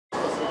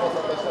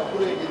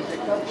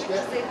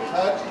işte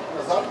her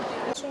yazar.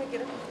 Şuna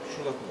girin.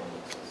 Şurada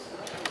kullanılıyor.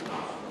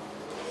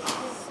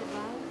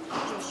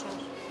 Coşar.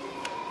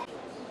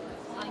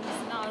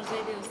 Hangisini arzu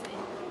ediyorsa.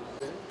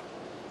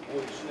 O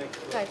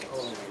içine Kaydet.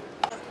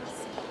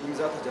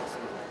 imza atacaksın.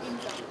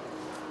 İmza.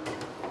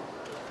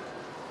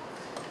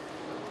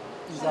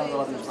 İmza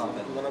alabilir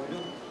hanımefendi.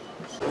 Kullanabiliyor musun?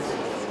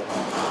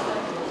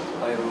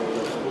 Hayır,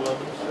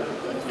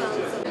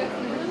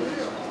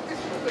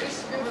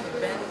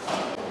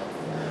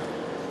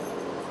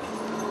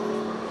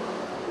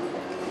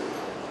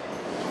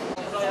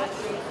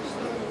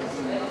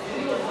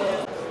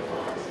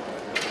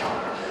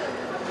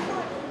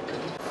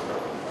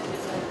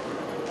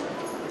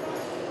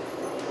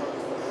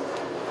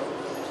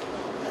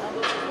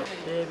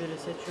 B1'i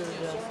seçiyoruz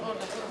ya.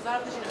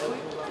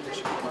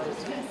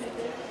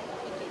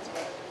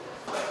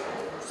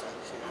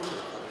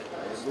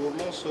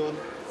 Uğurlu olsun.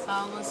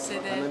 Sağ olun size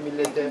de. Ana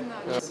millete.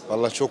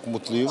 Vallahi çok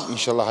mutluyum.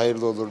 İnşallah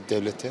hayırlı olur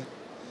devlete,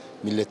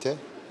 millete.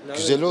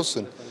 Güzel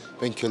olsun.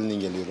 Ben Köln'den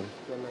geliyorum.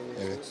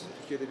 Evet.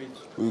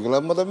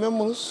 Uygulanmadan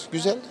memnunuz.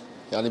 Güzel.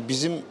 Yani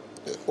bizim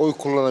oy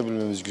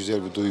kullanabilmemiz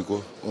güzel bir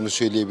duygu. Onu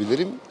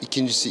söyleyebilirim.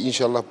 İkincisi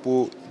inşallah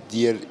bu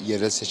diğer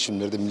yerel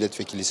seçimlerde,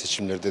 milletvekili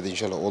seçimlerde de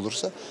inşallah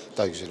olursa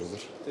daha güzel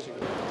olur.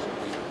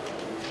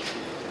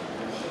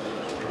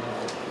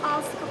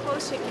 Ağzı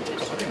kapalı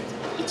şekilde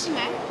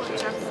içine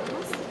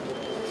koyacaksınız.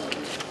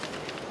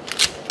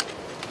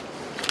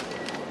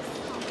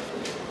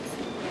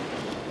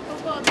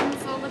 Baba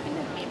adınızı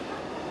alabilir miyim?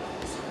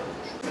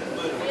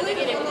 Ya da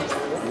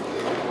gelebilirsiniz.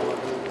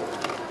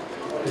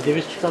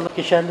 Döviz çıkarmak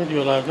geçerli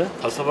diyorlardı.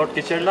 Pasaport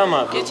geçerli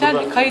ama Geçen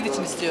burada bir kayıt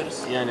için istiyoruz.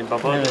 yani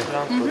baba Evet.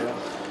 falan koyuyor.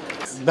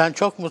 Ben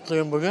çok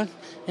mutluyum bugün.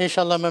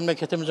 İnşallah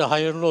memleketimize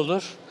hayırlı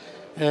olur.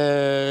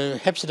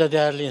 Hepsi de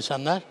değerli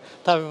insanlar.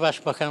 Tabii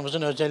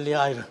Başbakanımızın özelliği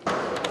ayrı.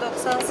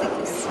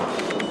 98.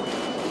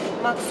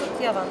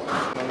 Maksut Yavan.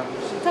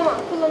 Tamam,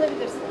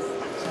 kullanabilirsiniz.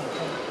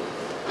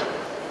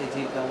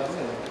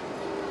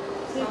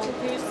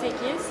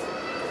 208,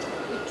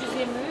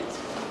 323.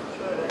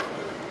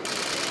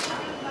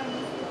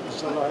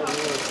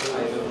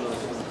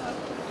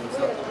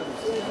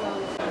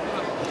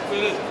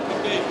 Böyle,